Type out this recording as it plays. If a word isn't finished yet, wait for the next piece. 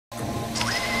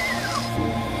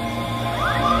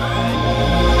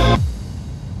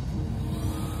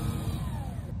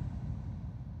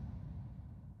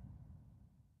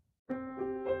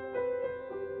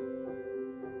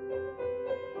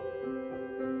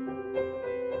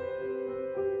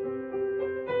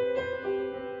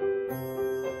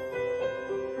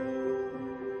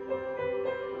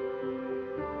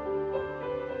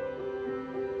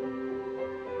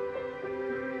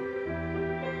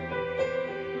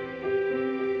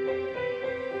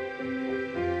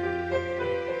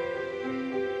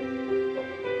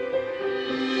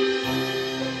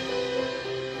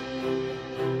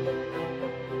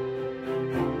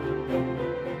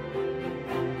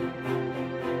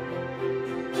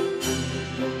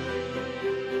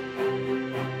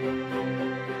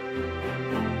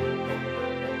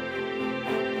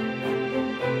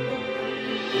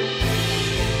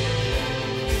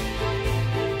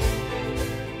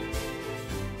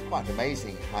quite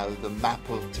amazing how the map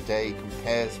of today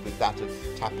compares with that of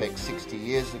Tappex 60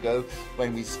 years ago,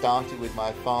 when we started with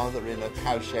my father in a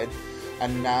cowshed,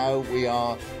 and now we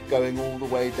are going all the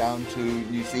way down to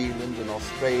New Zealand and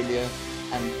Australia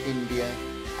and India,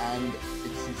 and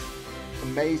it's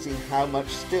amazing how much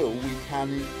still we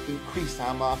can increase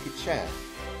our market share.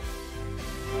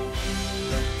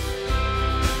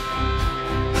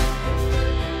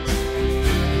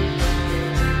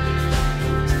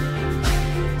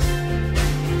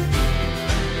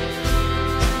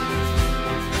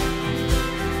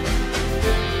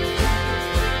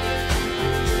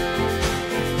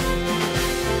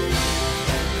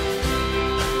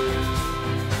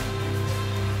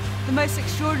 The most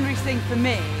extraordinary thing for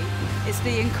me is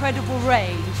the incredible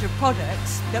range of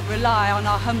products that rely on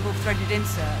our humble threaded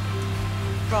insert.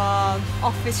 From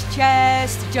office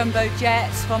chairs to jumbo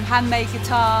jets, from handmade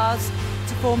guitars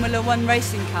to Formula One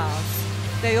racing cars,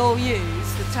 they all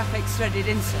use the Tappex threaded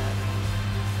insert.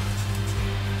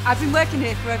 I've been working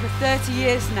here for over 30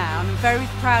 years now, and I'm very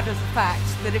proud of the fact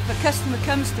that if a customer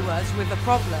comes to us with a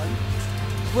problem,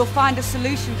 we'll find a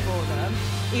solution for them,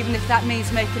 even if that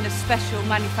means making a special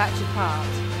manufactured part.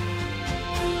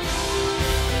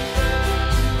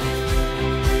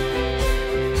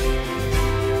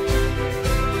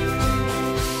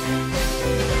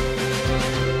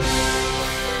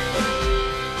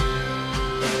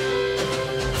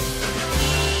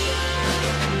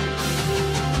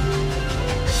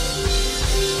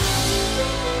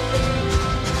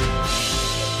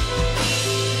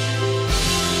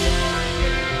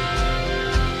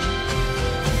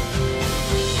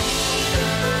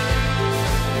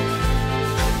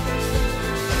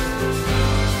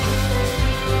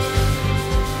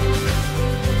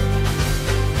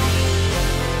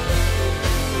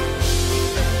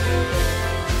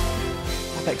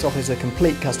 Tappex offers a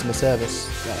complete customer service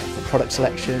for product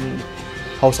selection,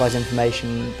 whole size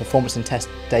information, performance and test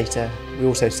data. We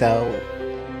also sell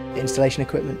installation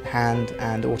equipment, hand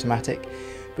and automatic.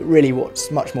 But really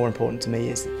what's much more important to me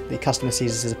is the customer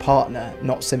sees us as a partner,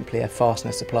 not simply a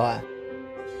fastener supplier.